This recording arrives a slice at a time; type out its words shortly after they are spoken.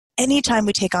anytime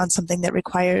we take on something that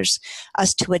requires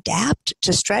us to adapt,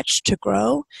 to stretch, to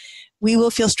grow, we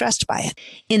will feel stressed by it.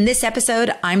 In this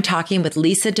episode, I'm talking with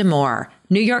Lisa Damour,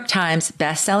 New York Times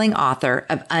bestselling author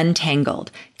of Untangled,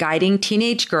 guiding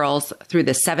teenage girls through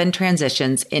the 7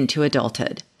 transitions into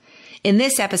adulthood. In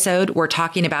this episode, we're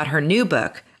talking about her new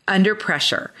book, Under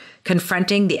Pressure,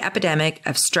 Confronting the Epidemic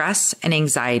of Stress and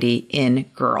Anxiety in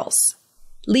Girls.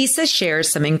 Lisa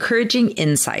shares some encouraging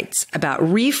insights about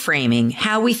reframing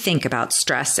how we think about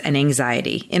stress and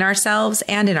anxiety in ourselves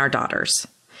and in our daughters.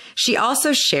 She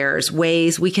also shares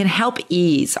ways we can help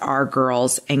ease our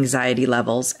girls' anxiety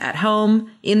levels at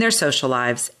home, in their social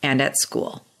lives, and at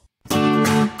school.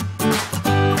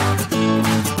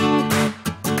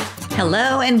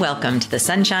 Hello and welcome to the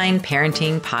Sunshine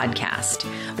Parenting Podcast,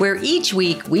 where each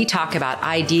week we talk about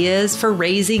ideas for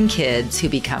raising kids who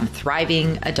become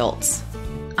thriving adults.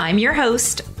 I'm your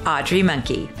host, Audrey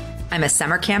Monkey. I'm a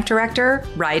summer camp director,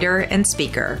 writer, and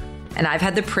speaker. And I've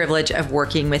had the privilege of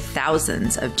working with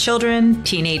thousands of children,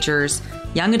 teenagers,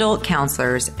 young adult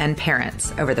counselors, and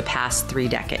parents over the past 3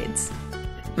 decades.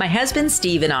 My husband,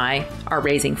 Steve, and I are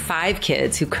raising 5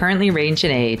 kids who currently range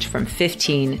in age from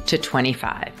 15 to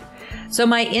 25. So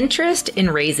my interest in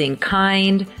raising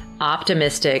kind,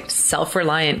 optimistic,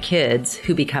 self-reliant kids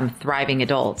who become thriving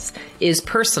adults is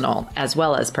personal as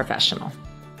well as professional.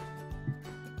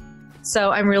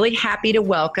 So I'm really happy to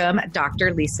welcome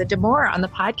Dr. Lisa Damour on the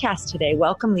podcast today.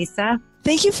 Welcome, Lisa.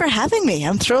 Thank you for having me.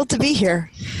 I'm thrilled to be here.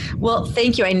 Well,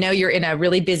 thank you. I know you're in a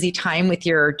really busy time with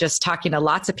your just talking to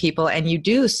lots of people, and you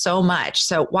do so much.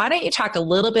 So why don't you talk a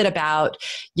little bit about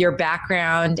your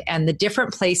background and the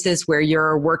different places where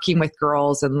you're working with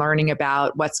girls and learning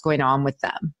about what's going on with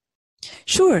them?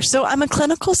 Sure. So I'm a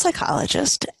clinical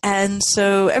psychologist. And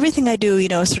so everything I do,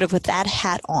 sort of with that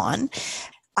hat on.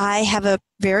 I have a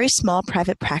very small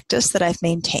private practice that I've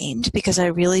maintained because I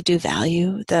really do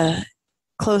value the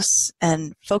close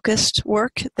and focused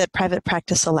work that private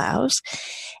practice allows.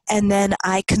 And then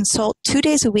I consult 2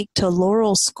 days a week to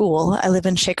Laurel School. I live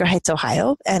in Shaker Heights,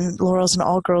 Ohio, and Laurel's an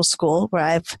all-girls school where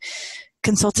I've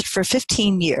consulted for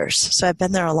 15 years. So I've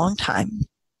been there a long time.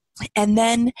 And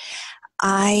then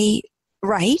I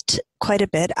write quite a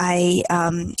bit. I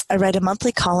write a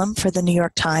monthly column for the New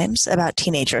York Times about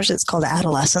teenagers. It's called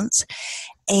Adolescence.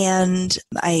 And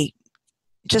I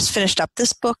just finished up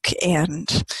this book,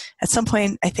 and at some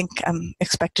point I think I'm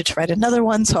expected to write another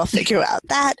one, so I'll figure out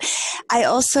that. I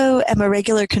also am a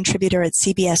regular contributor at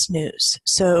CBS News.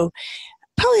 So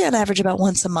probably on average about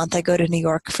once a month I go to New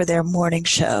York for their morning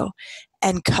show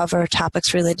and cover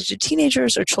topics related to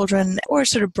teenagers or children or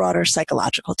sort of broader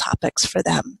psychological topics for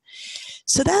them.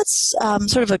 So that's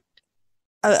sort of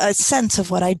a sense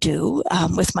of what I do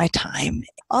with my time.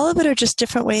 All of it are just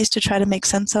different ways to try to make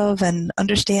sense of and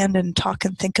understand and talk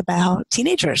and think about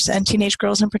teenagers and teenage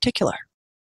girls in particular.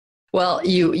 Well,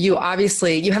 you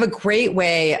obviously, you have a great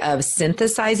way of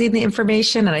synthesizing the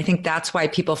information. And I think that's why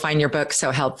people find your book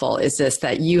so helpful, is this,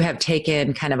 that you have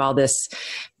taken kind of all this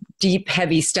deep,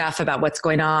 heavy stuff about what's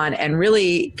going on and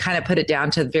really kind of put it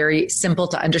down to very simple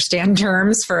to understand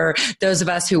terms for those of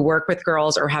us who work with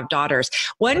girls or have daughters.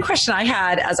 One question I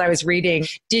had as I was reading,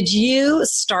 did you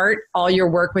start all your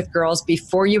work with girls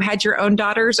before you had your own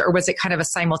daughters, or was it kind of a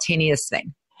simultaneous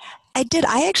thing? I did.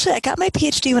 I got my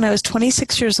PhD when I was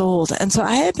 26 years old. And so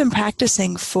I had been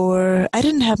practicing I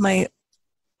didn't have my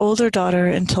older daughter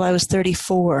until I was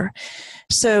 34.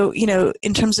 So,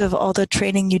 in terms of all the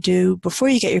training you do before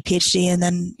you get your PhD, and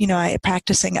then,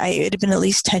 it had been at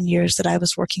least 10 years that I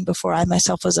was working before I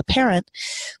myself was a parent,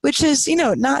 which is,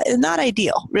 not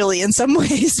ideal really in some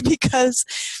ways, because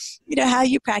how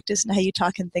you practice and how you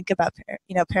talk and think about,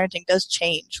 parenting does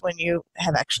change when you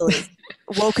have actually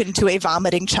woken to a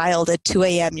vomiting child at 2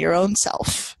 a.m. your own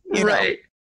self. Right.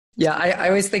 Yeah, I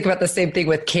always think about the same thing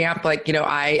with camp. Like,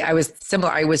 I was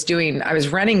similar. I was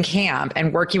running camp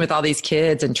and working with all these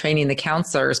kids and training the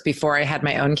counselors before I had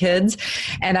my own kids.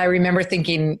 And I remember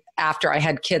thinking after I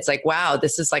had kids, like, wow,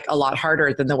 this is like a lot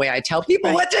harder than the way I tell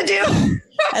people what to do.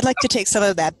 I'd like to take some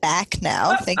of that back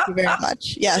now. Thank you very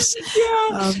much. Yes.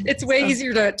 Yeah, it's way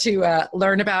easier to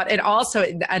learn about. And also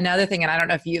another thing, and I don't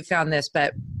know if you found this,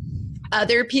 but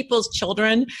other people's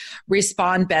children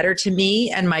respond better to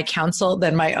me and my counsel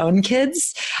than my own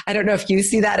kids. I don't know if you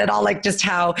see that at all, like just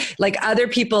how like other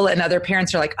people and other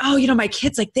parents are like, oh, my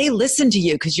kids, like they listen to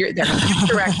you because they're a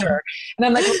director. And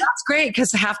I'm like, well, that's great,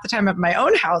 because half the time at my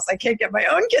own house, I can't get my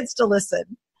own kids to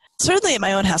listen. Certainly at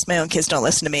my own house, my own kids don't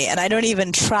listen to me. And I don't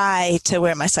even try to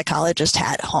wear my psychologist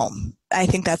hat home. I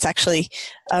think that's actually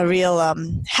a real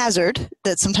hazard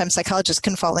that sometimes psychologists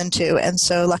can fall into. And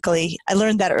so luckily, I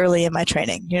learned that early in my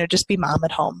training, just be mom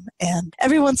at home. And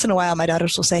every once in a while, my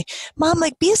daughters will say, Mom,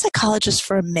 be a psychologist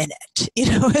for a minute,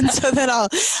 and so then I'll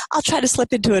try to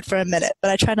slip into it for a minute,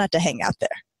 but I try not to hang out there.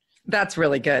 That's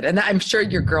really good. And I'm sure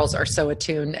your girls are so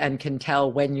attuned and can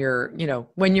tell when you're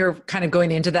kind of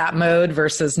going into that mode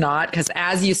versus not. Because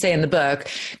as you say in the book,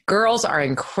 girls are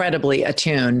incredibly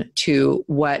attuned to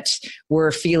what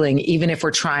we're feeling, even if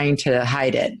we're trying to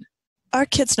hide it. Our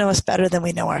kids know us better than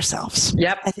we know ourselves.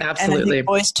 Yep, absolutely. And I think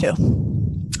boys too.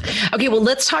 Okay, well,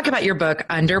 let's talk about your book,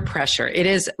 Under Pressure. It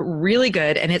is really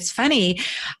good. And it's funny.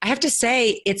 I have to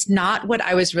say, it's not what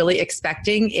I was really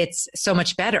expecting. It's so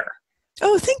much better.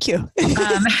 Oh, thank you.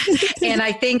 And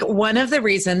I think one of the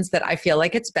reasons that I feel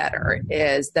like it's better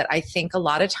is that I think a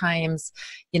lot of times,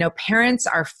 parents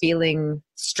are feeling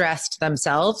stressed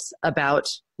themselves about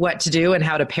what to do and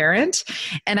how to parent.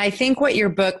 And I think what your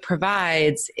book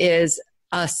provides is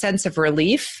a sense of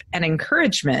relief and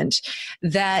encouragement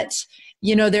that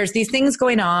there's these things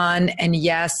going on. And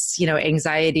yes,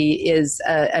 anxiety is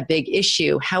a big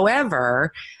issue.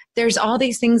 However, there's all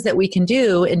these things that we can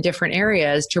do in different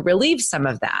areas to relieve some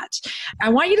of that. I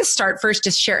want you to start first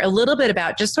to share a little bit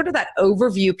about just sort of that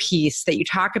overview piece that you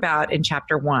talk about in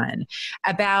chapter 1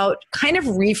 about kind of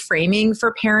reframing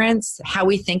for parents how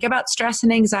we think about stress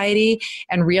and anxiety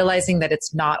and realizing that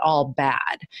it's not all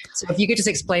bad. So if you could just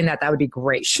explain that would be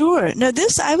great. Sure. No,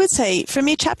 this, I would say, for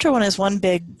me, chapter 1 is one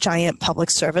big, giant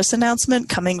public service announcement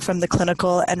coming from the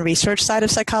clinical and research side of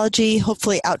psychology,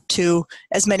 hopefully out to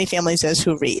as many families as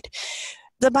who read.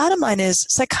 The bottom line is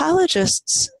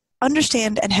psychologists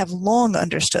understand and have long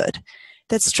understood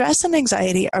that stress and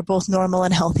anxiety are both normal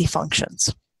and healthy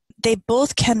functions. They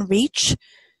both can reach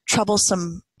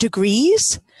troublesome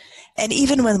degrees, and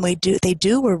even when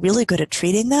we're really good at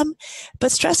treating them.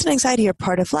 But stress and anxiety are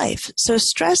part of life. So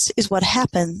stress is what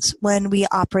happens when we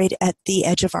operate at the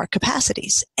edge of our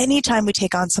capacities. Anytime we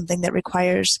take on something that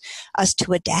requires us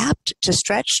to adapt, to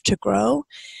stretch, to grow,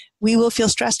 we will feel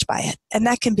stressed by it. And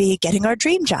that can be getting our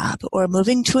dream job or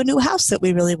moving to a new house that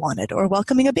we really wanted or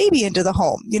welcoming a baby into the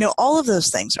home. All of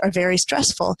those things are very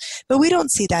stressful, but we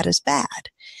don't see that as bad.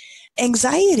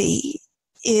 Anxiety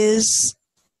is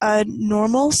a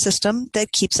normal system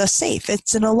that keeps us safe.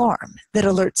 It's an alarm that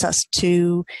alerts us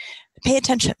to pay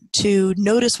attention, to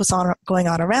notice what's going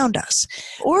on around us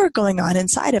or going on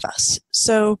inside of us.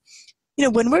 So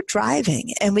when we're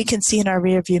driving and we can see in our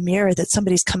rearview mirror that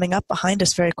somebody's coming up behind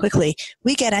us very quickly,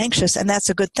 we get anxious, and that's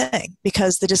a good thing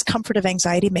because the discomfort of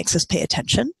anxiety makes us pay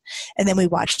attention, and then we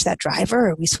watch that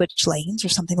driver or we switch lanes or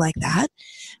something like that.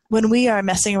 When we are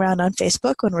messing around on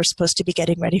Facebook when we're supposed to be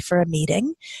getting ready for a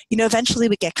meeting, eventually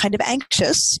we get kind of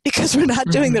anxious because we're not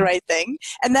doing the right thing,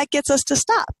 and that gets us to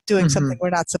stop doing something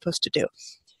we're not supposed to do.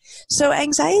 So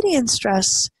anxiety and stress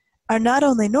are not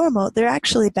only normal, they're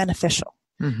actually beneficial.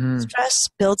 Stress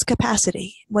builds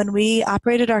capacity. When we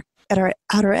operate at our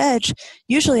outer edge,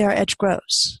 usually our edge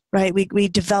grows, right? We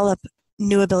develop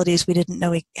new abilities we didn't know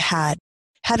we had.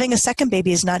 Having a second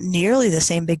baby is not nearly the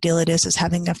same big deal it is as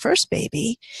having a first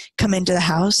baby come into the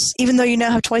house, even though you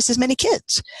now have twice as many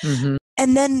kids.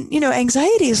 And then,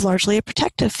 anxiety is largely a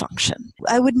protective function.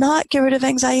 I would not get rid of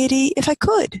anxiety if I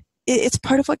could. It's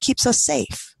part of what keeps us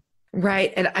safe.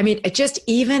 Right. And I mean,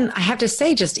 I have to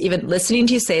say, just even listening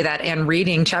to you say that and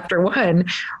reading chapter 1,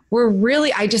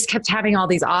 I just kept having all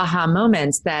these aha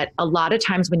moments that a lot of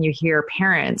times when you hear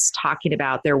parents talking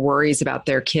about their worries about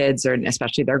their kids, or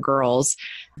especially their girls,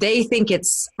 they think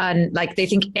they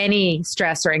think any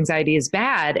stress or anxiety is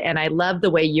bad. And I love the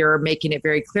way you're making it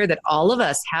very clear that all of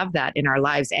us have that in our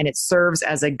lives, and it serves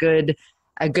as a good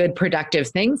productive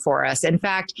thing for us. In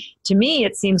fact, to me,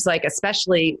 it seems like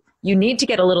especially you need to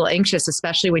get a little anxious,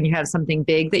 especially when you have something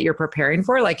big that you're preparing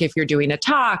for. Like if you're doing a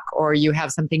talk or you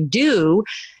have something due,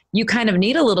 you kind of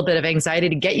need a little bit of anxiety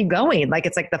to get you going. Like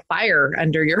it's like the fire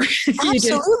under your...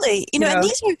 Absolutely. And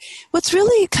these are what's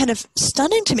really kind of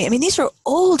stunning to me. I mean, these are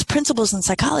old principles in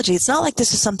psychology. It's not like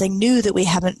this is something new that we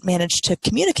haven't managed to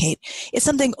communicate. It's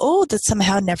something old that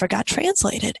somehow never got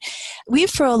translated.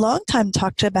 We've for a long time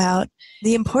talked about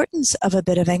the importance of a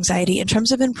bit of anxiety in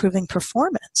terms of improving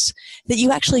performance, that you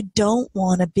actually don't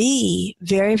want to be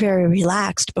very, very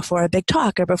relaxed before a big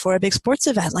talk or before a big sports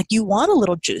event. Like you want a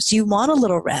little juice, you want a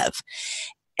little rev.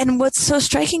 And what's so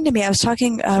striking to me, I was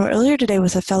talking earlier today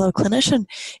with a fellow clinician,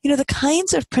 the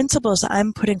kinds of principles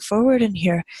I'm putting forward in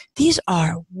here, these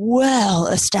are well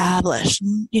established,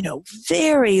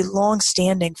 very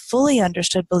long-standing, fully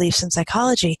understood beliefs in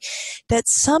psychology that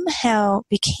somehow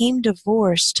became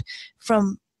divorced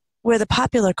from where the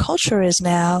popular culture is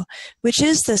now, which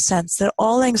is the sense that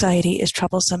all anxiety is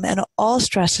troublesome and all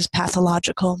stress is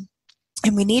pathological,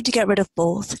 and we need to get rid of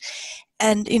both.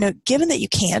 And, given that you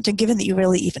can't, and given that you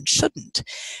really even shouldn't,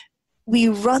 we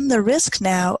run the risk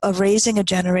now of raising a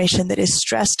generation that is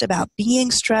stressed about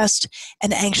being stressed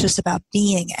and anxious about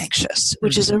being anxious,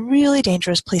 which is a really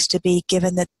dangerous place to be,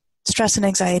 given that stress and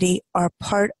anxiety are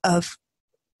part of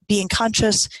being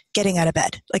conscious, getting out of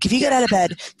bed. Like if you get out of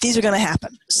bed, these are going to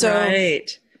happen. So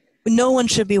no one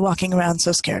should be walking around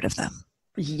so scared of them.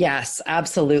 Yes,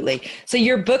 absolutely. So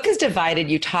your book is divided.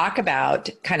 You talk about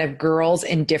kind of girls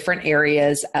in different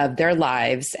areas of their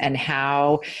lives and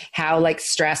how like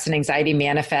stress and anxiety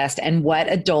manifest and what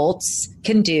adults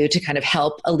can do to kind of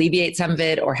help alleviate some of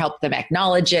it or help them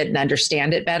acknowledge it and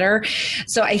understand it better.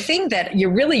 So I think that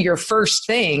your first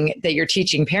thing that you're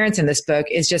teaching parents in this book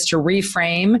is just to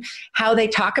reframe how they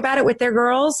talk about it with their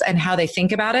girls and how they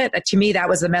think about it. To me, that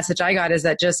was the message I got, is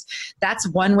that that's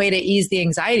one way to ease the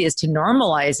anxiety, is to normalize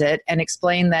it and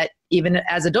explain that even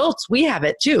as adults, we have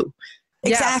it too.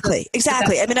 Exactly.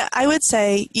 I mean, I would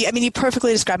say, you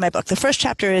perfectly described my book. The first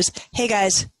chapter is, hey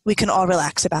guys, we can all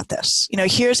relax about this.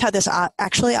 Here's how this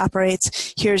actually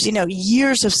operates. Here's,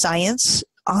 years of science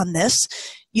on this.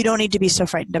 You don't need to be so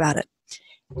frightened about it.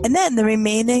 And then the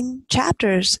remaining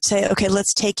chapters say, okay,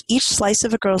 let's take each slice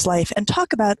of a girl's life and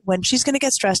talk about when she's going to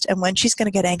get stressed and when she's going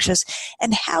to get anxious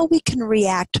and how we can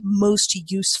react most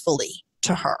usefully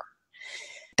to her.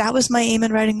 That was my aim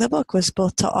in writing the book, was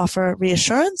both to offer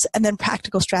reassurance and then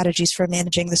practical strategies for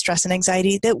managing the stress and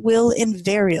anxiety that will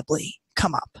invariably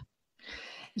come up.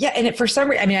 Yeah. And for some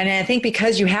reason, I think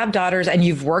because you have daughters and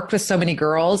you've worked with so many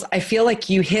girls, I feel like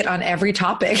you hit on every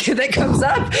topic that comes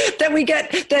up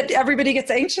that everybody gets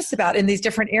anxious about in these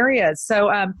different areas. So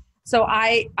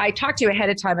I talked to you ahead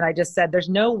of time and I just said, there's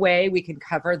no way we can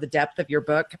cover the depth of your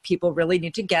book. People really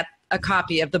need to get a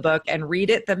copy of the book and read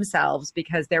it themselves,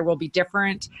 because there will be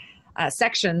different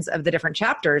sections of the different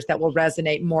chapters that will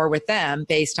resonate more with them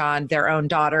based on their own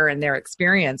daughter and their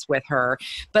experience with her.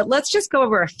 But let's just go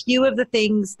over a few of the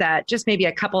things that, just maybe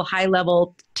a couple high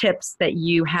level tips that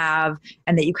you have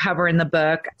and that you cover in the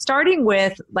book, starting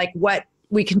with like what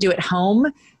we can do at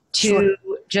home to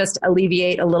just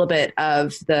alleviate a little bit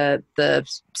of the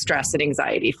stress and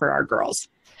anxiety for our girls.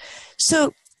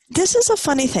 So this is a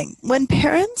funny thing. When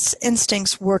parents'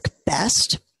 instincts work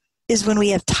best is when we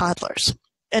have toddlers.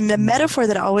 And the metaphor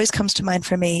that always comes to mind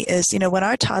for me is, when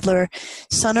our toddler,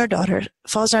 son or daughter,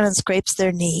 falls down and scrapes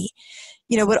their knee,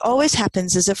 what always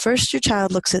happens is at first your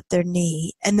child looks at their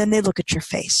knee and then they look at your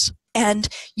face. And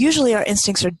usually our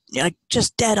instincts are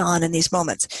just dead on in these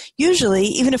moments. Usually,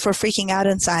 even if we're freaking out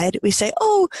inside, we say,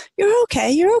 oh, you're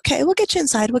okay. We'll get you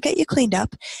inside. We'll get you cleaned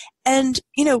up. And,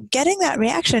 getting that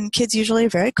reaction, kids usually are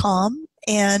very calm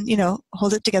and,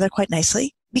 hold it together quite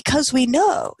nicely, because we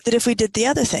know that if we did the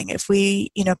other thing, if we,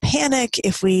 panic,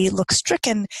 if we look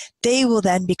stricken, they will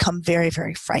then become very,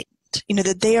 very frightened,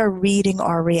 that they are reading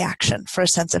our reaction for a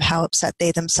sense of how upset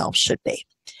they themselves should be.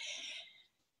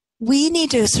 We need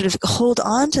to sort of hold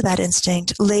on to that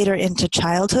instinct later into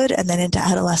childhood and then into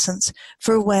adolescence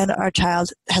for when our child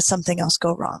has something else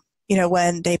go wrong.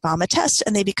 When they bomb a test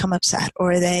and they become upset,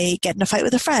 or they get in a fight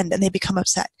with a friend and they become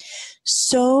upset.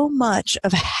 So much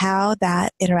of how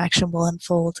that interaction will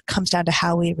unfold comes down to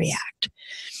how we react.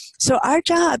 So our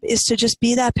job is to just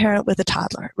be that parent with a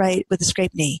toddler, right, with a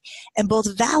scraped knee, and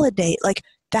both validate, like,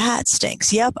 that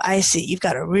stinks. Yep, I see. You've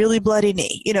got a really bloody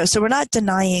knee. So we're not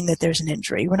denying that there's an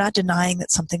injury. We're not denying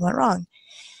that something went wrong.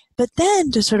 But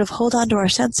then to sort of hold on to our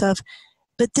sense of,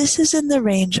 but this is in the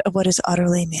range of what is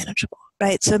utterly manageable,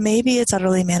 right? So maybe it's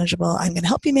utterly manageable. I'm going to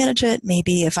help you manage it.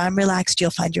 Maybe if I'm relaxed,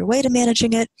 you'll find your way to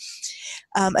managing it.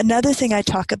 Another thing I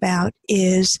talk about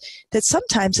is that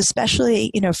sometimes,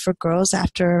 especially, for girls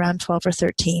after around 12 or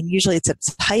 13, usually it's at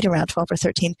its height around 12 or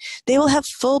 13, they will have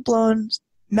full-blown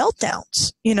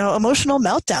meltdowns, emotional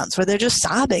meltdowns where they're just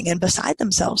sobbing and beside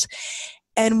themselves.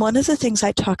 And one of the things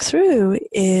I talk through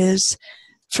is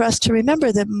for us to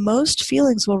remember that most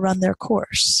feelings will run their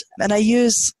course. And I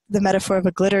use the metaphor of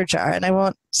a glitter jar, and I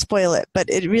won't spoil it, but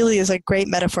it really is a great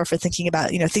metaphor for thinking about,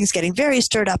 things getting very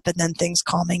stirred up and then things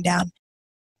calming down.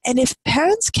 And if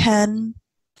parents can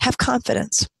have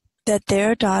confidence that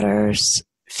their daughter's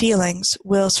feelings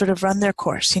will sort of run their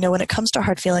course. When it comes to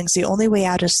hard feelings, the only way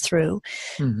out is through.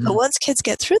 Mm-hmm. But once kids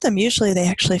get through them, usually they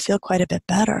actually feel quite a bit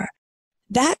better.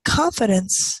 That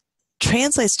confidence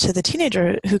translates to the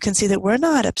teenager who can see that we're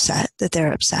not upset, that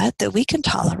they're upset, that we can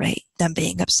tolerate them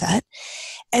being upset.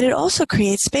 And it also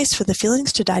creates space for the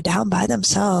feelings to die down by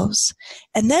themselves.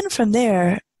 And then from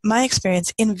there, my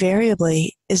experience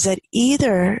invariably is that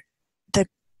either the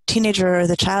teenager or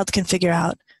the child can figure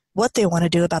out what they want to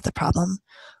do about the problem,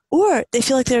 or they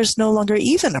feel like there's no longer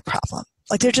even a problem.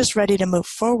 Like they're just ready to move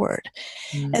forward.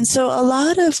 And so a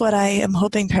lot of what I am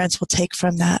hoping parents will take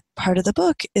from that part of the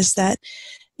book is that,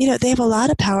 they have a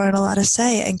lot of power and a lot of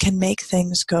say and can make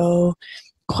things go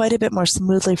quite a bit more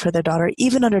smoothly for their daughter,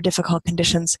 even under difficult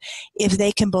conditions, if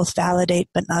they can both validate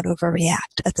but not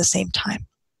overreact at the same time.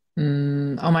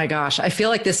 Oh my gosh. I feel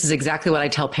like this is exactly what I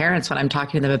tell parents when I'm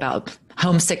talking to them about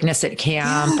homesickness at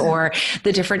camp or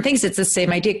the different things. It's the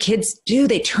same idea. Kids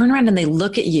they turn around and they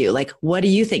look at you like, what do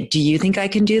you think? Do you think I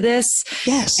can do this?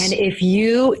 Yes. And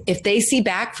if they see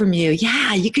back from you,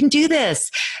 yeah, you can do this,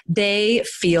 they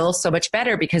feel so much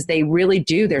better because they really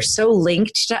do. They're so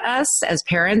linked to us as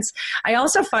parents. I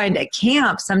also find at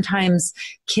camp, sometimes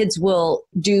kids will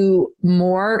do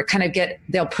more,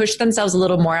 they'll push themselves a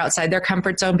little more outside their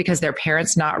comfort zone because their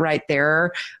parents not right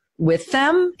there with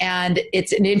them. And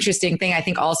it's an interesting thing. I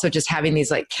think also just having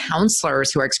these like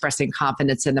counselors who are expressing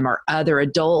confidence in them or other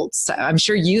adults. I'm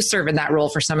sure you serve in that role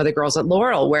for some of the girls at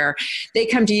Laurel, where they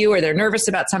come to you or they're nervous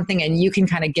about something and you can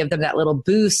kind of give them that little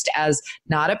boost as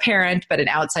not a parent, but an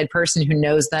outside person who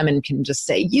knows them and can just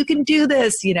say, you can do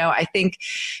this. I think,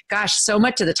 gosh, so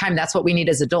much of the time, that's what we need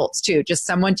as adults too. Just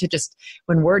someone to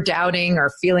when we're doubting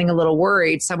or feeling a little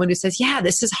worried, someone who says, yeah,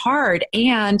 this is hard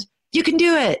and you can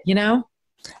do it,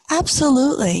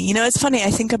 Absolutely. It's funny.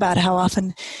 I think about how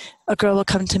often a girl will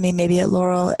come to me maybe at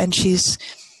Laurel and she's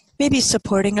maybe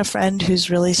supporting a friend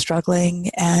who's really struggling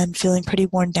and feeling pretty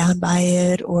worn down by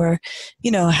it or,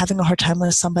 having a hard time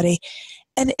with somebody.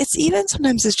 And it's even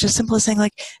sometimes it's just simple as saying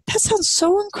like, that sounds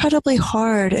so incredibly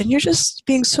hard and you're just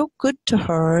being so good to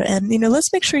her. And,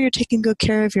 let's make sure you're taking good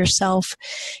care of yourself.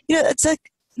 It's like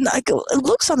it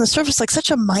looks on the surface like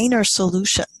such a minor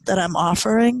solution that I'm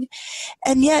offering.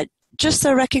 And yet, just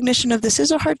the recognition of this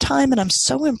is a hard time and I'm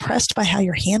so impressed by how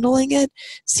you're handling it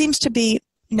seems to be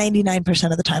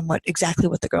 99% of the time exactly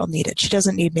what the girl needed. She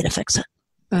doesn't need me to fix it.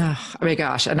 Oh my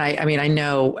gosh. And I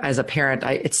know as a parent,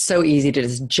 it's so easy to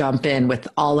just jump in with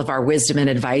all of our wisdom and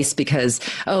advice because,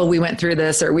 we went through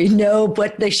this or we know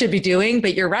what they should be doing,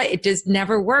 but you're right. It just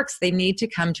never works. They need to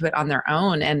come to it on their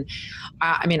own. And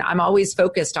I'm always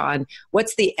focused on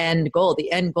what's the end goal.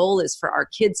 The end goal is for our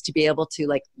kids to be able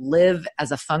to live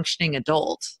as a functioning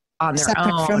adult on their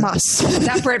own,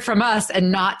 separate from us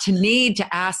and not to need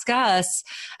to ask us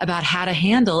about how to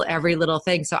handle every little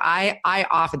thing. So I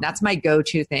often, that's my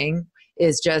go-to thing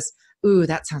is just, ooh,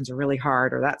 that sounds really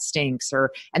hard or that stinks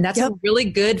and that's a really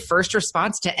good first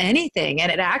response to anything.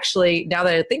 And it actually, now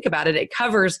that I think about it, it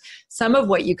covers some of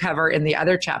what you cover in the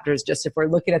other chapters. Just if we're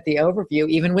looking at the overview,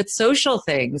 even with social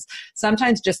things,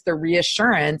 sometimes just the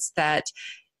reassurance that,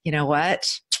 you know what,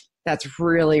 that's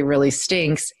really, really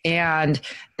stinks. And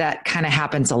that kind of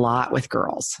happens a lot with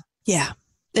girls. Yeah,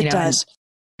 it does.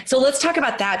 So let's talk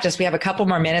about that. We have a couple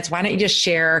more minutes. Why don't you just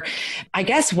share, I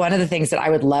guess one of the things that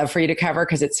I would love for you to cover,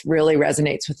 because it really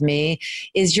resonates with me,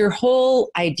 is your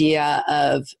whole idea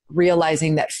of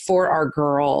realizing that for our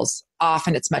girls,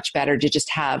 often it's much better to just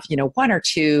have, one or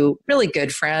two really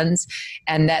good friends,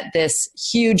 and that this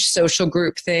huge social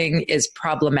group thing is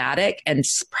problematic and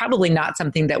probably not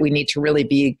something that we need to really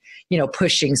be,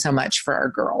 pushing so much for our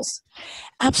girls.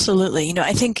 Absolutely.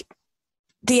 I think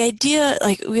the idea,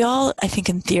 we all, I think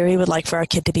in theory would like for our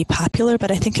kid to be popular,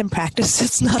 but I think in practice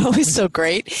it's not always so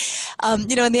great. And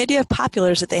the idea of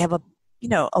popular is that they have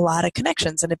a lot of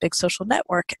connections and a big social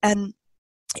network. And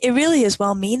it really is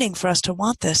well-meaning for us to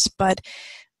want this. But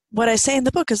what I say in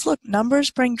the book is, look,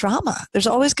 numbers bring drama. There's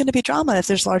always going to be drama if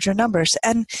there's larger numbers.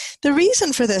 And the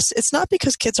reason for this, it's not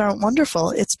because kids aren't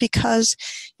wonderful. It's because,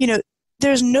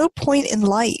 there's no point in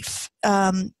life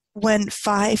when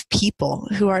 5 people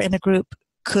who are in a group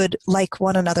could like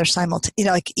one another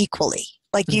equally.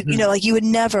 You would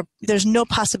never, there's no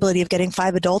possibility of getting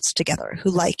 5 adults together who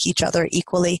like each other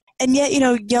equally. And yet,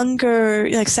 younger,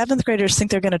 7th graders think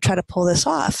they're going to try to pull this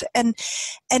off. And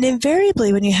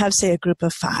invariably when you have, say, a group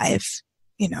of 5,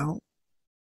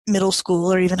 middle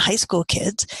school or even high school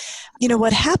kids,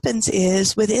 what happens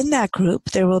is within that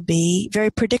group, there will be very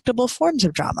predictable forms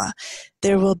of drama.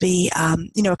 There will be, a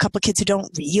couple of kids who don't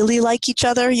really like each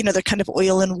other. They're kind of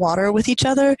oil and water with each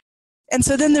other. And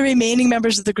so then the remaining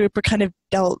members of the group are kind of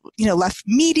left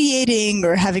mediating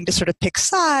or having to sort of pick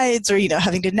sides or,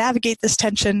 having to navigate this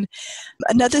tension.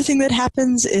 Another thing that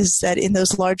happens is that in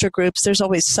those larger groups, there's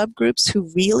always subgroups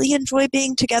who really enjoy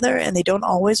being together and they don't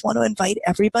always want to invite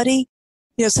everybody.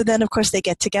 So then, of course, they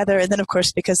get together. And then, of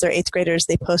course, because they're 8th graders,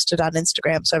 they post it on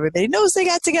Instagram so everybody knows they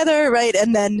got together, right?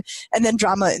 And then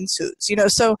drama ensues,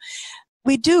 So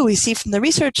we do. We see from the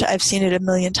research, I've seen it a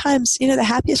million times, the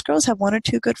happiest girls have one or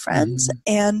two good friends.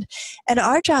 And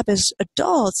our job as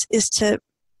adults is to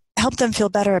help them feel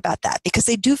better about that, because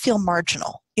they do feel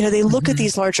marginal. They look at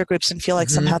these larger groups and feel like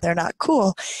somehow they're not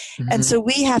cool. And so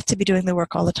we have to be doing the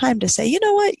work all the time to say, you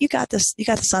know what, you got this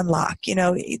unlock.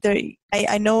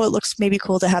 I know it looks maybe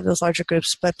cool to have those larger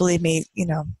groups, but believe me, you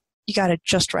got it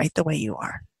just right the way you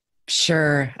are.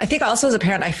 Sure. I think also as a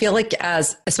parent, I feel like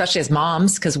especially as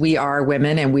moms, because we are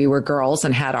women and we were girls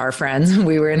and had our friends when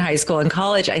we were in high school and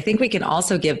college, I think we can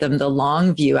also give them the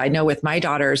long view. I know with my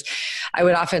daughters, I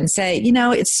would often say,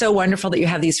 it's so wonderful that you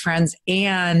have these friends,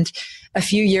 and a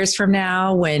few years from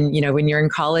now, when you're in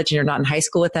college and you're not in high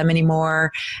school with them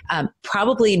anymore,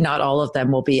 probably not all of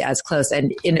them will be as close.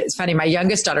 And it's funny, my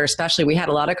youngest daughter, especially, we had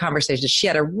a lot of conversations. She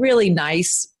had a really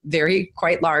nice,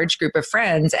 quite large group of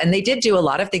friends, and they did do a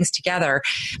lot of things together.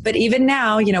 But even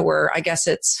now, I guess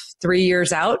it's 3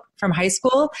 years out from high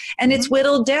school, and it's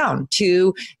whittled down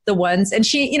to the ones, and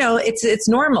it's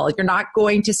normal. You're not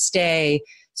going to stay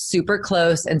super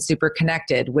close and super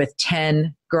connected with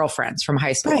 10 girlfriends from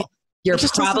high school. Right. You're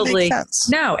probably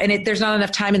no, and there's not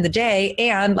enough time in the day.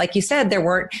 And like you said,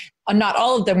 not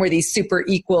all of them were these super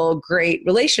equal, great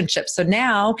relationships. So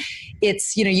now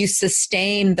it's, you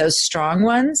sustain those strong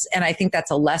ones. And I think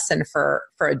that's a lesson for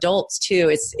adults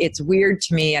too. It's weird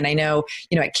to me. And I know,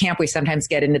 at camp, we sometimes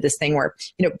get into this thing where,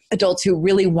 adults who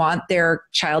really want their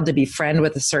child to be friend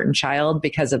with a certain child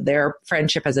because of their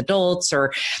friendship as adults,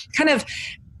 or kind of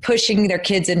pushing their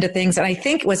kids into things. And I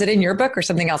think, was it in your book or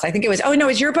something else? I think it was, it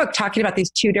was your book talking about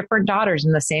these two different daughters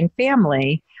in the same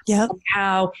family. Yeah.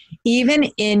 How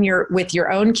even with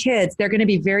your own kids, they're going to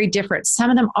be very different. Some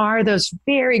of them are those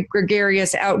very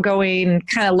gregarious, outgoing,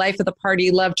 kind of life of the party,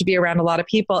 love to be around a lot of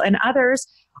people. And others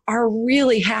are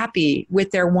really happy with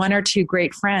their one or two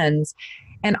great friends.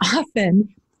 And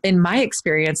often, in my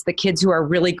experience, the kids who are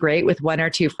really great with one or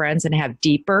two friends and have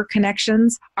deeper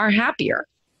connections are happier.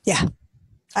 Yeah.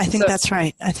 I think that's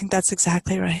right. I think that's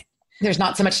exactly right. There's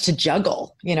not so much to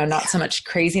juggle, not so much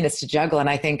craziness to juggle. And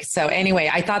I think so.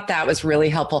 Anyway, I thought that was really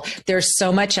helpful. There's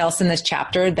so much else in this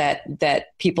chapter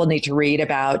that people need to read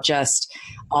about, just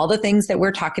all the things that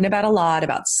we're talking about a lot,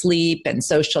 about sleep and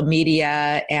social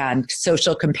media and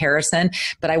social comparison.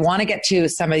 But I want to get to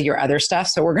some of your other stuff.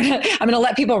 So I'm going to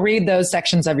let people read those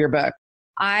sections of your book.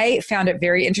 I found it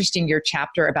very interesting, your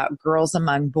chapter about girls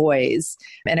among boys.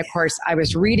 And of course, I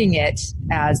was reading it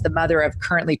as the mother of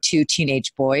currently 2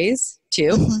 teenage boys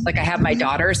too. Like I have my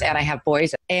daughters and I have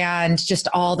boys, and just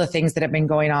all the things that have been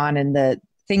going on and the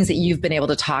things that you've been able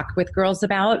to talk with girls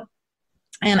about.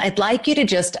 And I'd like you to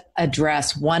just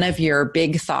address one of your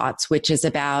big thoughts, which is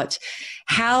about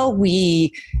how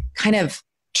we kind of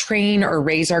train or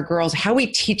raise our girls, how we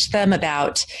teach them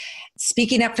about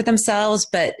speaking up for themselves,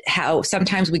 but how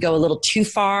sometimes we go a little too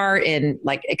far in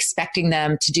like expecting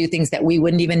them to do things that we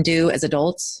wouldn't even do as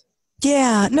adults.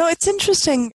 Yeah, no, it's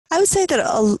interesting. I would say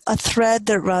that a thread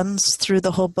that runs through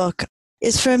the whole book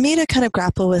is for me to kind of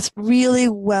grapple with really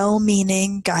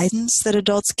well-meaning guidance that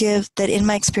adults give that in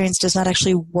my experience does not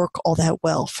actually work all that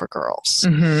well for girls.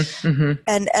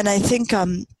 And I think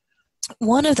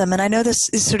one of them, and I know this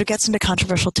sort of gets into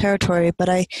controversial territory, but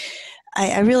I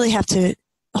really have to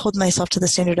hold myself to the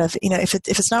standard of, if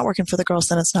it's not working for the girls,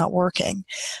 then it's not working,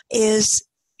 is,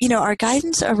 our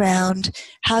guidance around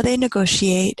how they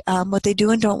negotiate what they do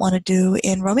and don't want to do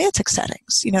in romantic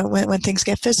settings, when things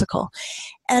get physical.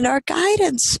 And our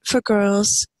guidance for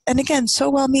girls, and again, so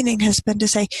well-meaning, has been to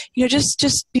say,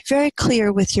 just be very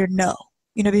clear with your no.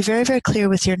 Be very, very clear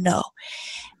with your no.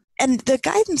 And the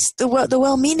guidance, the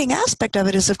well-meaning aspect of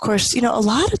it is, of course, a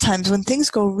lot of times when things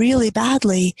go really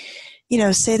badly,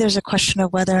 say there's a question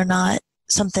of whether or not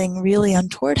something really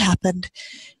untoward happened,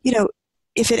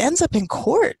 if it ends up in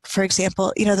court, for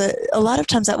example, a lot of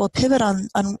times that will pivot on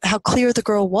how clear the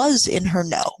girl was in her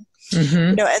no.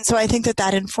 And so I think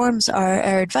that informs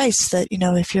our advice that,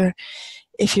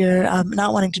 if you're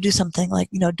not wanting to do something, like,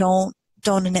 don't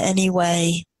in any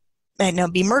way,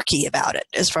 be murky about it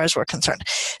as far as we're concerned.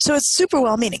 So it's super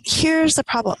well-meaning. Here's the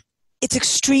problem. It's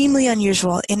extremely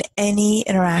unusual in any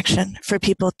interaction for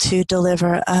people to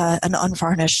deliver an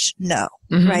unvarnished no,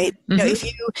 right? If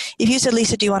you said,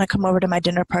 Lisa, do you want to come over to my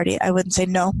dinner party? I wouldn't say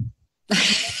no.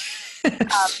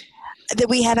 That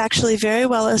we have actually very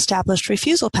well established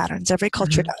refusal patterns. Every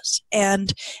culture does.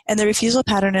 And the refusal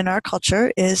pattern in our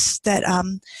culture is that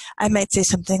I might say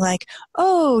something like,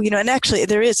 oh, and actually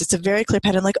it's a very clear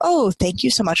pattern, like, oh, thank you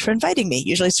so much for inviting me.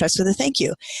 Usually it starts with a thank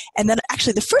you. And then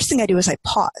actually the first thing I do is I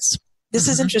pause. This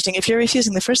is interesting. If you're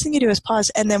refusing, the first thing you do is pause.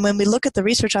 And then when we look at the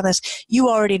research on this, you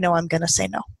already know I'm going to say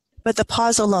no. but the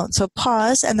pause alone. So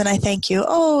pause, and then I thank you.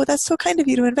 Oh, that's so kind of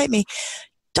you to invite me.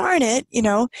 Darn it,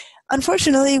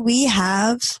 unfortunately we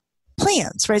have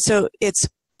plans, right? So it's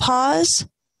pause,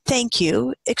 thank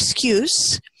you,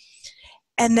 excuse,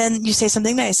 and then you say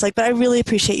something nice, like, but I really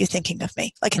appreciate you thinking of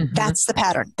me. Like, that's the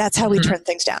pattern. That's how we turn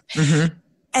things down.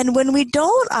 And when we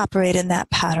don't operate in that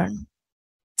pattern,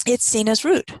 it's seen as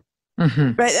rude.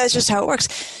 Right? That's just how it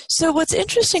works. So what's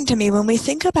interesting to me when we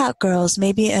think about girls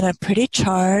maybe in a pretty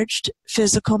charged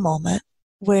physical moment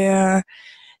where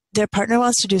their partner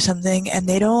wants to do something and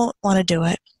they don't want to do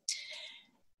it,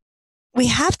 we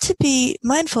have to be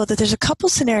mindful that there's a couple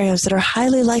scenarios that are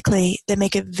highly likely that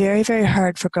make it very, very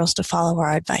hard for girls to follow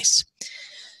our advice.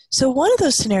 So one of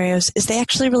those scenarios is they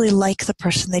actually really like the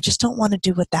person. They just don't want to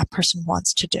do what that person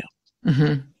wants to do.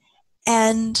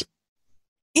 And,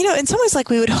 in some ways, like,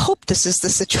 we would hope this is the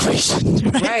situation,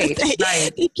 right?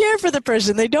 They care for the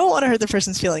person. They don't want to hurt the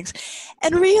person's feelings.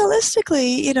 And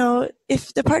realistically,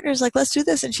 if the partner is like, let's do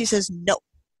this, and she says no,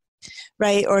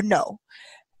 right, or no,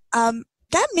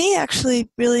 that may actually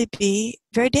really be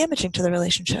very damaging to the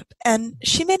relationship. And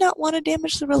she may not want to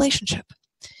damage the relationship.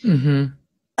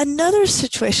 Another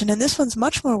situation, and this one's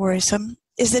much more worrisome,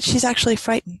 is that she's actually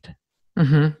frightened.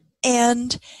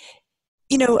 And,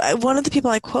 one of the people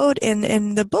I quote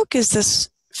in the book is this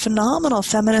phenomenal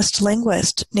feminist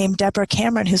linguist named Deborah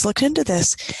Cameron, who's looked into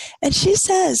this. And she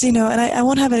says, and I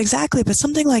won't have it exactly, but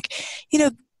something like,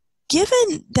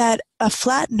 given that a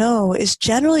flat no is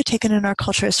generally taken in our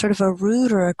culture as sort of a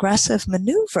rude or aggressive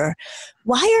maneuver,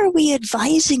 why are we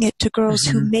advising it to girls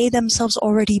who may themselves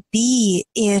already be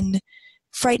in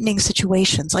frightening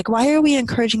situations? Like, why are we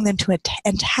encouraging them to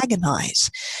antagonize,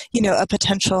 a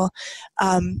potential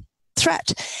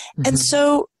threat? And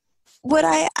so what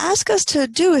I ask us to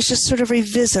do is just sort of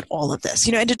revisit all of this,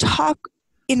 and to talk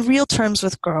in real terms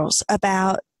with girls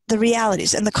about the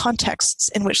realities and the contexts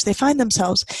in which they find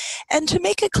themselves, and to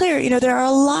make it clear, there are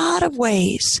a lot of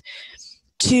ways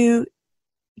to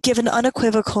give an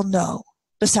unequivocal no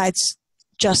besides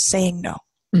just saying no,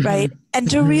 right? And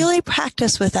to really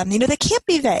practice with them. They can't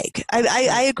be vague.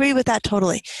 I agree with that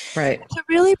totally. Right. To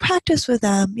really practice with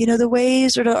them, the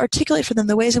ways, or to articulate for them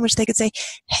the ways in which they could say,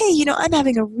 hey, I'm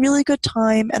having a really good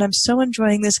time and I'm so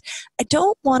enjoying this. I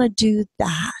don't want to do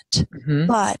that,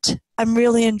 but I'm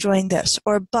really enjoying this.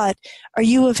 Or, but are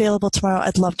you available tomorrow?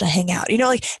 I'd love to hang out.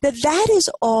 Like that is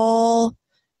all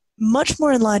much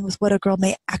more in line with what a girl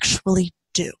may actually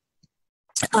do.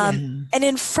 And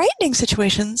in frightening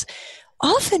situations,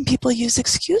 often people use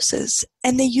excuses,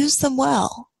 and they use them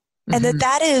well. And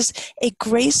that is a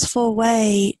graceful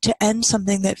way to end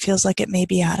something that feels like it may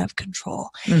be out of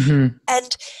control.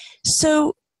 And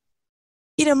so,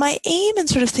 my aim in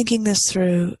sort of thinking this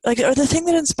through, or the thing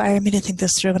that inspired me to think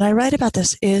this through, and I write about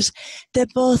this, is that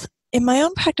both in my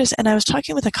own practice, and I was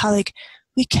talking with a colleague,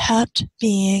 we kept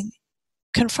being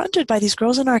confronted by these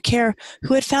girls in our care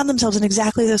who had found themselves in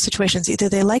exactly those situations. Either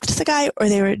they liked the guy or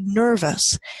they were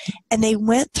nervous, and they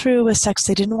went through a sex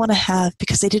they didn't want to have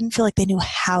because they didn't feel like they knew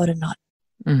how to not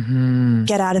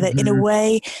get out of it in a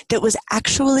way that was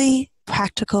actually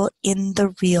practical in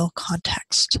the real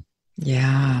context.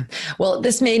 Yeah. Well,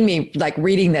 this made me like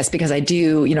reading this because I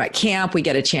do, at camp, we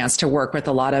get a chance to work with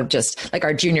a lot of just like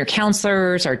our junior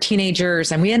counselors, our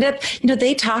teenagers, and we end up,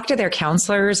 they talk to their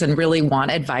counselors and really want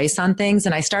advice on things.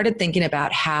 And I started thinking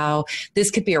about how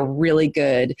this could be a really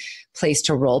good place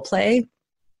to role play,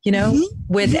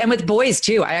 with boys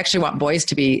too. I actually want boys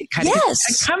to be kind of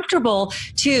comfortable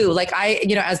too. Like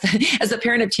as the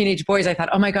parent of teenage boys, I thought,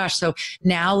 oh my gosh. So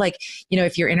now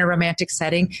if you're in a romantic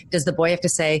setting, does the boy have to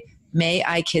say, may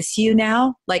I kiss you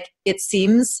now? Like, it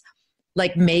seems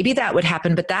like maybe that would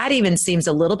happen, but that even seems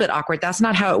a little bit awkward. That's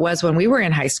not how it was when we were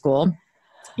in high school,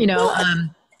 Well,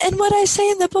 and what I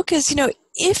say in the book is,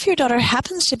 if your daughter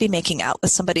happens to be making out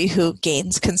with somebody who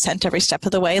gains consent every step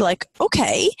of the way,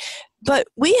 okay, but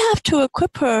we have to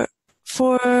equip her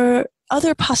for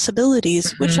other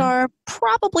possibilities, which are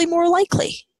probably more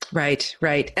likely. Right,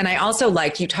 right. And I also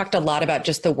you talked a lot about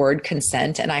just the word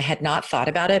consent, and I had not thought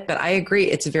about it, but I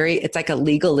agree. It's like a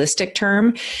legalistic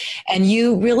term. And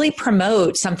you really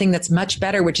promote something that's much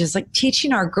better, which is like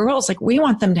teaching our girls, we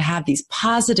want them to have these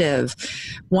positive,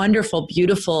 wonderful,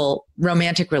 beautiful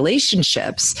romantic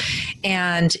relationships.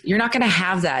 And you're not going to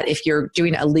have that if you're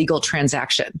doing a legal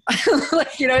transaction.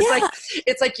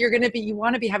 It's like you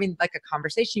want to be having like a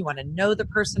conversation. You want to know the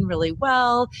person really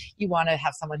well. You want to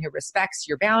have someone who respects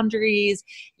your boundaries.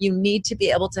 You need to be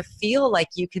able to feel like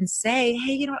you can say,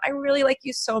 hey, you know what, I really like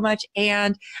you so much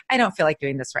and I don't feel like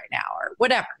doing this right now or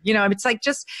whatever. It's like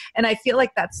and I feel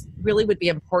like that's really would be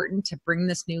important to bring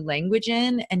this new language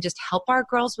in and just help our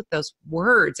girls with those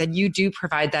words. And you do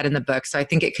provide that in the book. So I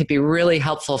think it could be really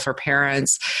helpful for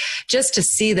parents just to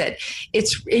see that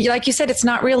it's, like you said, it's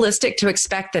not realistic to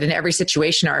expect that in every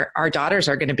situation our daughters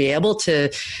are going to be able to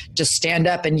just stand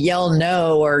up and yell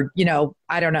no or,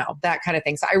 I don't know, that kind of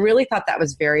thing. So I really thought that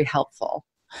was very helpful.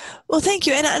 Well, thank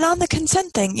you. And on the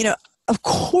consent thing, of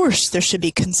course there should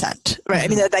be consent, right? Mm-hmm. I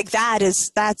mean,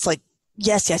 that's like,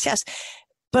 yes.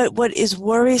 But what is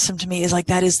worrisome to me is like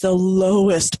that is the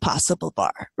lowest possible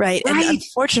bar, right? And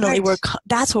unfortunately,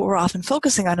 that's what we're often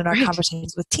focusing on in our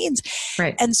conversations with teens.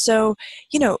 Right. And so,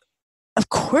 of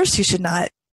course you should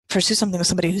not pursue something with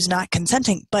somebody who's not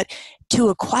consenting, but to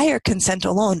acquire consent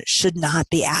alone should not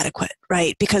be adequate,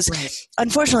 right? Because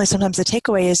unfortunately, sometimes the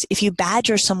takeaway is if you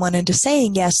badger someone into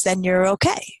saying yes, then you're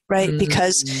okay, right? Mm-hmm.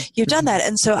 Because you've done that.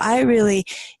 And so I really,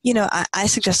 I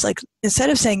suggest like, instead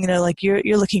of saying, like you're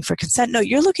looking for consent, no,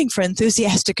 you're looking for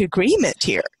enthusiastic agreement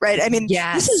here, right? I mean,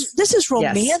 this is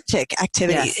romantic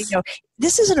activity. Yes.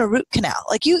 This isn't a root canal.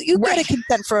 Like you get a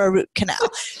consent for a root canal,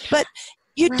 but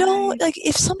you don't, like,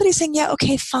 if somebody's saying, yeah,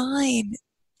 okay, fine,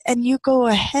 and you go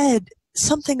ahead,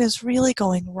 something is really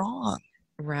going wrong.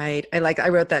 Right. I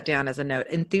wrote that down as a note.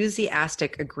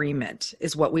 Enthusiastic agreement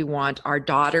is what we want our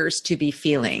daughters to be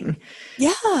feeling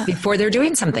before they're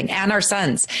doing something, and our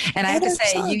sons. And I have to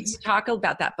say, you talk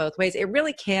about that both ways. It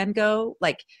really can go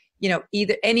like,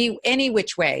 either any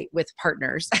which way with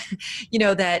partners,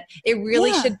 that it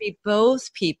really should be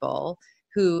both people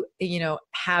who,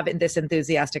 have this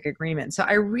enthusiastic agreement. So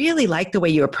I really like the way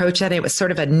you approach that. It was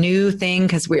sort of a new thing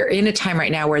because we're in a time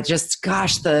right now where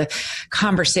the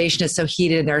conversation is so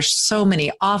heated. And there's so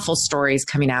many awful stories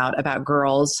coming out about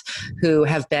girls who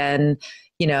have been,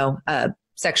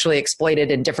 sexually exploited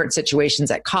in different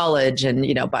situations at college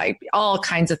and, by all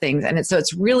kinds of things. And so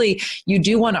it's really, you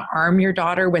do want to arm your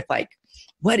daughter with like,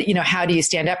 how do you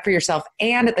stand up for yourself?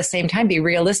 And at the same time, be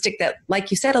realistic that,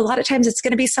 like you said, a lot of times it's going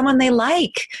to be someone they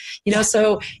like,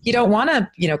 so you don't want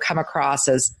to, come across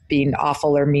as being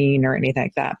awful or mean or anything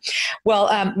like that.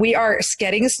 Well, we are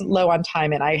getting low on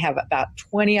time and I have about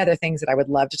 20 other things that I would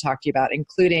love to talk to you about,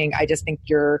 including, I just think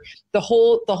the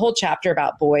whole chapter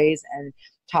about boys and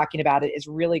talking about it is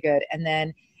really good. And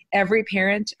then every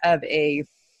parent of a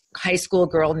high school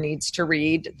girl needs to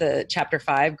read the chapter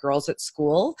 5, Girls at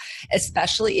School,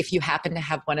 especially if you happen to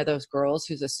have one of those girls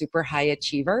who's a super high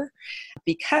achiever,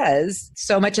 because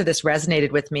so much of this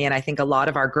resonated with me. And I think a lot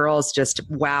of our girls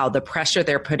the pressure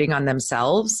they're putting on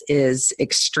themselves is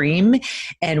extreme.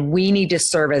 And we need to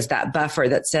serve as that buffer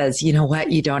that says, you know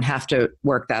what, you don't have to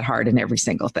work that hard in every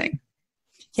single thing.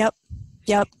 Yep.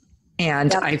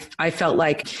 And I felt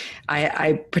like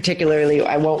I particularly,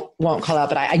 I won't call out,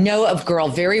 but I know of girl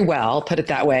very well, put it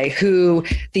that way, who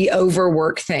the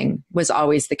overwork thing was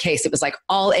always the case. It was like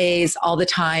all A's all the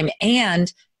time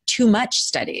and too much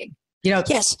studying.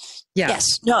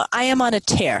 Yes. No, I am on a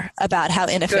tear about how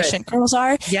inefficient girls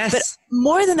are. Yes. But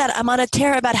more than that, I'm on a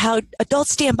tear about how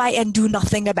adults stand by and do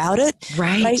nothing about it.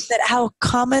 Right. That how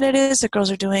common it is that girls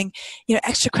are doing,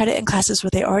 extra credit in classes where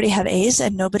they already have A's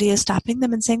and nobody is stopping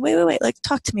them and saying, wait, like,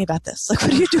 talk to me about this. Like,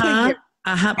 what are you doing here?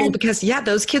 Well, because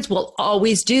those kids will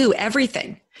always do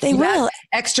everything. They will.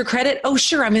 Extra credit. Oh,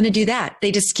 sure. I'm going to do that.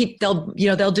 They just they'll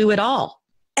do it all.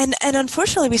 And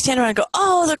unfortunately, we stand around and go,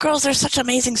 oh, the girls are such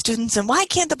amazing students, and why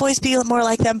can't the boys be more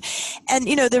like them? And,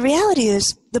 the reality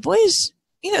is the boys,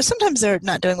 sometimes they're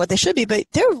not doing what they should be, but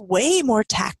they're way more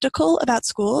tactical about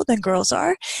school than girls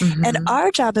are. Mm-hmm. And our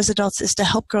job as adults is to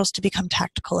help girls to become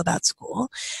tactical about school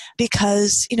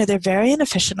because, they're very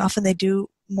inefficient. Often they do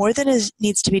more than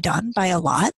needs to be done by a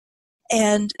lot.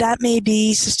 And that may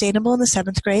be sustainable in the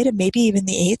 7th grade and maybe even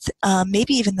the 8th,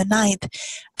 maybe even the 9th.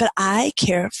 But I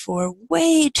care for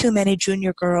way too many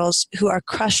junior girls who are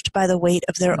crushed by the weight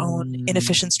of their own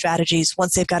inefficient strategies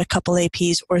once they've got a couple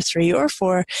APs or 3 or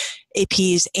 4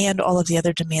 APs and all of the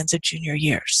other demands of junior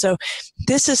year. So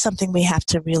this is something we have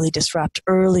to really disrupt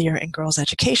earlier in girls'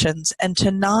 educations and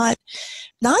to not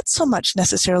so much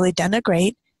necessarily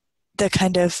denigrate the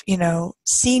kind of,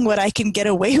 seeing what I can get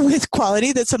away with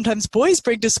quality that sometimes boys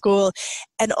bring to school,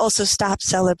 and also stop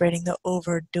celebrating the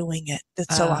overdoing it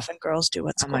that so often girls do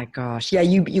at school. Oh my gosh. Yeah.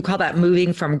 You call that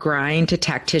moving from grind to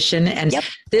tactician. And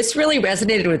this really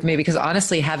resonated with me because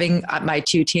honestly, having my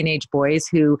two teenage boys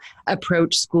who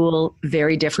approach school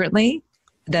very differently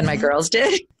than my girls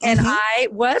did. And I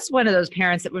was one of those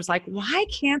parents that was like, why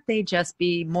can't they just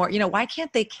be more, why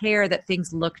can't they care that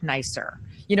things look nicer?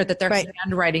 That their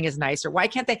handwriting is nicer. Why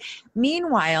can't they?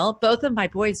 Meanwhile, both of my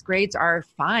boys' grades are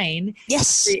fine.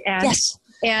 Yes. And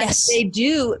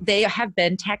they have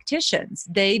been tacticians.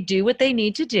 They do what they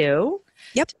need to do.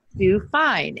 Yep. Do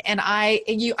fine. And I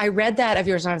read that of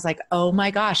yours and I was like, oh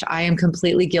my gosh, I am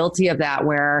completely guilty of that,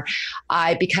 where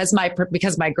because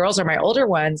my girls are my older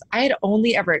ones, I had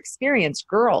only ever experienced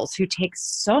girls who take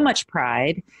so much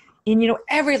pride in,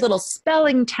 every little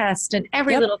spelling test and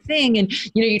every little thing. And,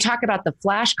 you talk about the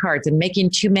flashcards and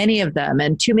making too many of them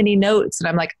and too many notes. And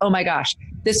I'm like, oh my gosh,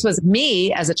 this was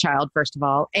me as a child, first of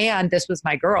all, and this was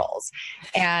my girls.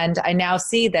 And I now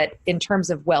see that in terms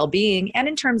of well-being and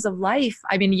in terms of life,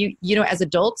 I mean, as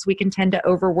adults, we can tend to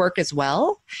overwork as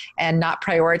well and not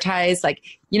prioritize. Like,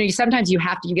 sometimes you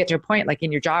get to a point like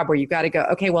in your job where you got to go,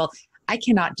 okay, well, I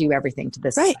cannot do everything to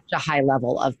this such a high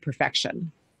level of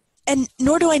perfection. And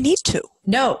nor do I need to.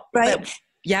 No. Right.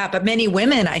 But many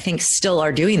women, I think, still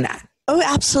are doing that. Oh,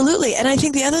 absolutely. And I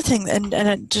think the other thing, and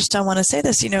I want to say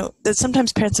this, that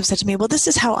sometimes parents have said to me, well, this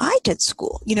is how I did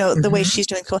school, the way she's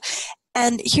doing school.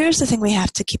 And here's the thing we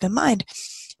have to keep in mind.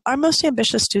 Our most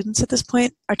ambitious students at this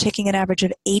point are taking an average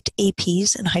of 8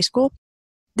 APs in high school.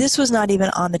 This was not even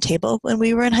on the table when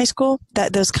we were in high school.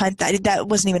 That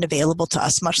wasn't even available to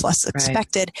us, much less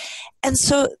expected. And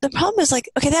so the problem is like,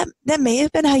 okay, that may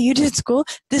have been how you did school.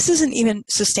 This isn't even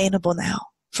sustainable now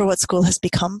for what school has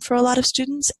become for a lot of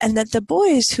students. And that the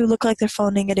boys who look like they're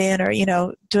phoning it in or,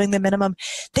 doing the minimum,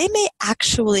 they may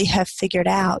actually have figured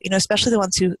out, especially the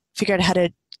ones who figured out how to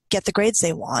get the grades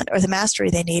they want or the mastery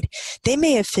they need, they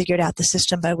may have figured out the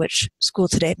system by which school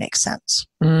today makes sense.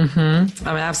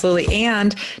 Absolutely.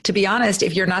 And to be honest,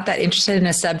 if you're not that interested in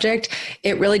a subject,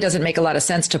 it really doesn't make a lot of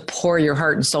sense to pour your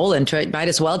heart and soul into it. You might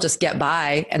as well just get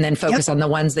by and then focus on the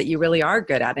ones that you really are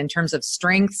good at in terms of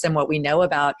strengths, and what we know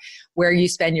about where you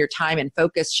spend your time and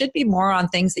focus should be more on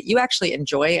things that you actually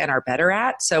enjoy and are better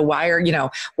at. So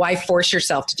why force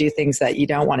yourself to do things that you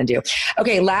don't want to do?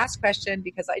 Okay. Last question,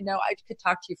 because I know I could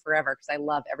talk to you forever because I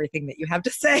love everything that you have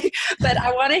to say, but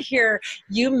I want to hear,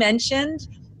 you mentioned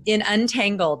in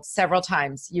Untangled several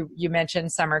times, you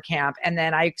mentioned summer camp, and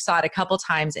then I saw it a couple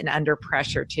times in Under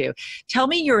Pressure too. Tell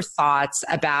me your thoughts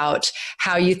about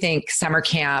how you think summer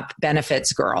camp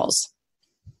benefits girls.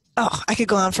 Oh, I could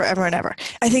go on forever and ever.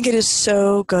 I think it is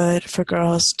so good for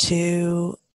girls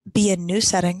to be in new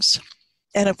settings.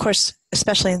 And of course,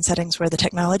 especially in settings where the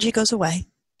technology goes away,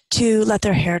 to let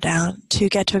their hair down, to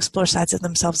get to explore sides of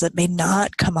themselves that may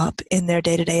not come up in their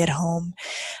day-to-day at home,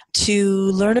 to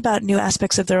learn about new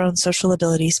aspects of their own social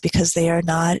abilities because they're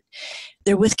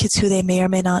with kids who they may or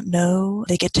may not know.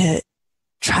 They get to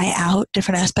try out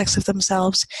different aspects of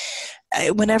themselves.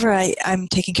 Whenever I'm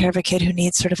taking care of a kid who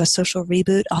needs sort of a social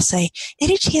reboot, I'll say,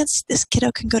 any chance this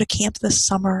kiddo can go to camp this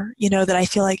summer? That I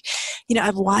feel like,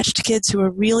 I've watched kids who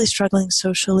are really struggling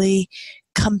socially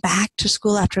come back to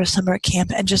school after a summer at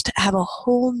camp and just have a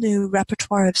whole new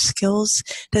repertoire of skills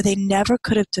that they never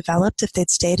could have developed if they'd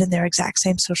stayed in their exact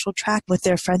same social track with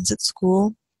their friends at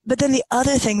school. But then the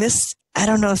other thing, I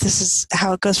don't know if this is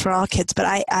how it goes for all kids, but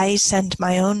I send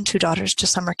my own 2 daughters to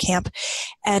summer camp.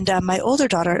 And my older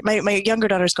daughter, my younger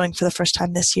daughter is going for the first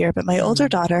time this year, but my older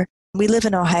daughter, we live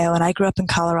in Ohio and I grew up in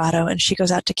Colorado, and she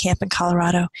goes out to camp in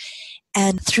Colorado.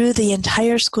 And through the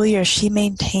entire school year, she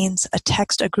maintains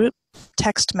a group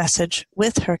text message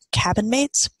with her cabin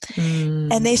mates,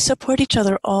 and they support each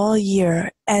other all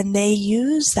year. And they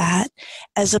use that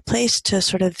as a place to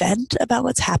sort of vent about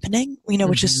what's happening,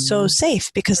 which is so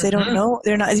safe because they don't know,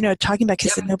 they're not, talking about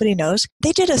kids that nobody knows.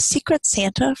 They did a secret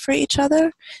Santa for each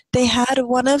other. They had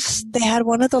one of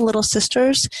the little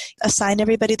sisters assign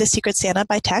everybody the secret Santa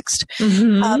by text.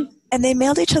 And they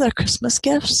mailed each other Christmas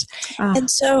gifts.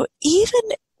 And so even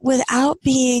without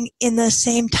being in the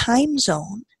same time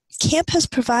zone, camp has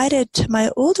provided to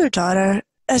my older daughter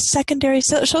a secondary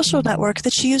social network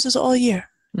that she uses all year.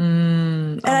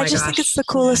 And I just think it's the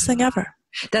coolest thing ever.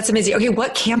 That's amazing. Okay,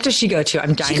 what camp does she go to?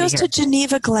 I'm dying to hear. She goes to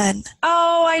Geneva Glen.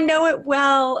 Oh, I know it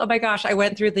well. Oh my gosh. I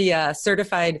went through the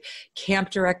certified camp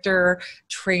director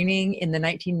training in the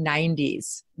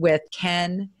 1990s with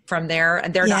Ken from there.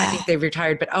 And they're not, I think they've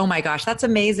retired, but oh my gosh, that's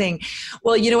amazing.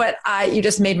 Well, you know what? You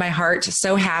just made my heart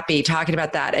so happy talking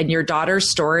about that. And your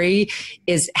daughter's story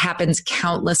happens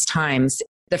countless times.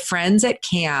 The friends at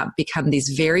camp become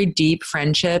these very deep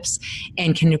friendships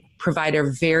and can provide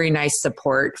a very nice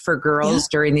support for girls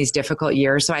during these difficult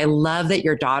years. So I love that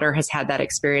your daughter has had that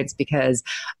experience, because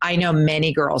I know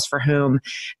many girls for whom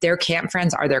their camp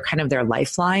friends are kind of their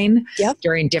lifeline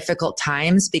during difficult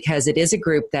times, because it is a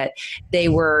group that they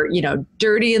were,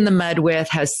 dirty in the mud with,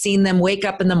 have seen them wake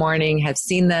up in the morning, have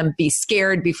seen them be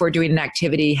scared before doing an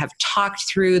activity, have talked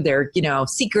through their,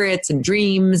 secrets and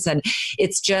dreams. And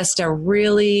it's just a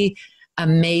really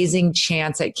amazing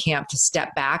chance at camp to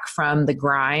step back from the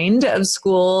grind of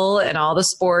school and all the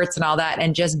sports and all that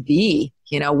and just be,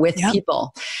 with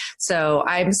people. So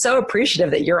I'm so appreciative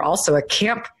that you're also a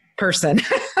camp person.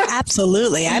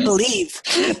 Absolutely. I believe.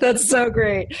 That's so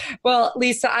great. Well,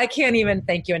 Lisa, I can't even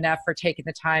thank you enough for taking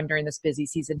the time during this busy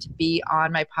season to be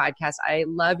on my podcast. I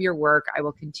love your work. I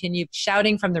will continue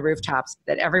shouting from the rooftops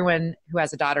that everyone who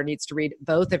has a daughter needs to read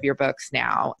both of your books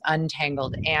now,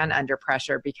 Untangled and Under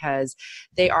Pressure, because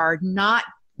they are not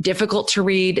difficult to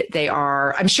read. They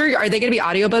are, I'm sure, are they going to be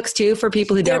audiobooks too for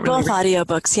people who don't really read? They're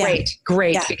both audiobooks, yeah.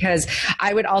 Great. Yeah. Because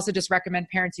I would also just recommend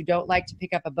parents who don't like to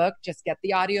pick up a book, just get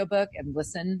the audiobook and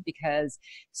listen, because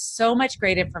so much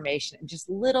great information and just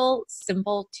little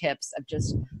simple tips of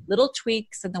just little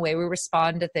tweaks in the way we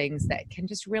respond to things that can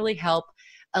just really help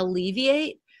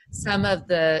alleviate some of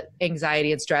the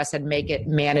anxiety and stress and make it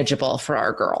manageable for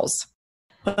our girls.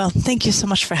 Well, thank you so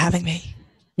much for having me.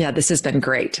 Yeah, this has been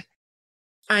great.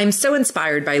 I'm so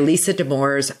inspired by Lisa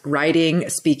Damour's writing,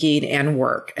 speaking, and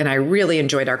work, and I really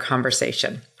enjoyed our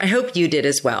conversation. I hope you did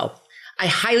as well. I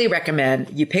highly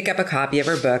recommend you pick up a copy of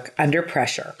her book, Under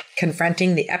Pressure,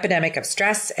 Confronting the Epidemic of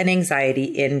Stress and Anxiety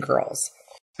in Girls.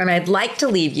 And I'd like to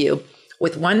leave you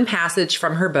with one passage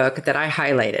from her book that I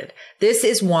highlighted. This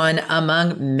is one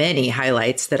among many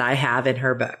highlights that I have in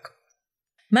her book.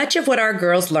 Much of what our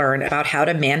girls learn about how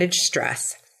to manage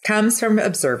stress comes from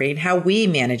observing how we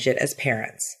manage it as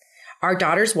parents. Our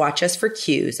daughters watch us for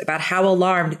cues about how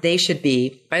alarmed they should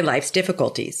be by life's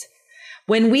difficulties.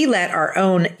 When we let our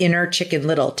own inner Chicken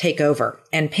Little take over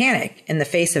and panic in the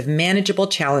face of manageable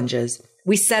challenges,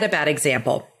 we set a bad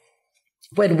example.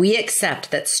 When we accept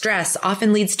that stress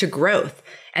often leads to growth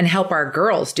and help our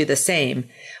girls do the same,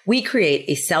 we create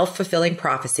a self-fulfilling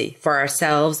prophecy for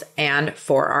ourselves and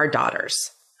for our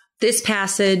daughters. This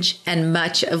passage and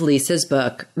much of Lisa's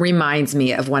book reminds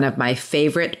me of one of my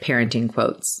favorite parenting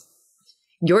quotes.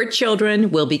 Your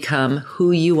children will become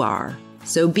who you are,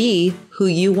 so be who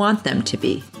you want them to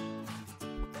be.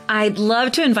 I'd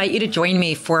love to invite you to join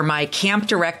me for my camp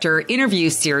director interview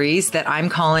series that I'm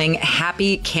calling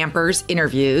Happy Campers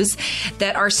Interviews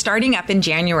that are starting up in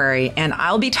January. And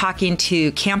I'll be talking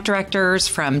to camp directors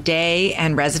from day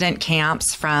and resident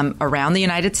camps from around the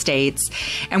United States.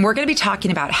 And we're going to be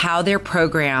talking about how their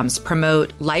programs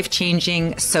promote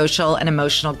life-changing social and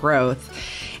emotional growth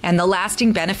and the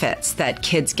lasting benefits that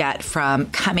kids get from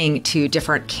coming to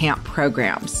different camp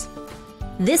programs.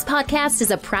 This podcast is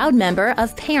a proud member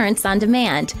of Parents on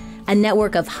Demand, a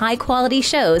network of high-quality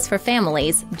shows for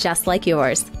families just like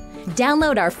yours.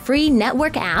 Download our free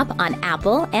network app on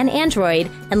Apple and Android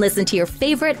and listen to your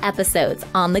favorite episodes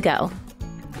on the go.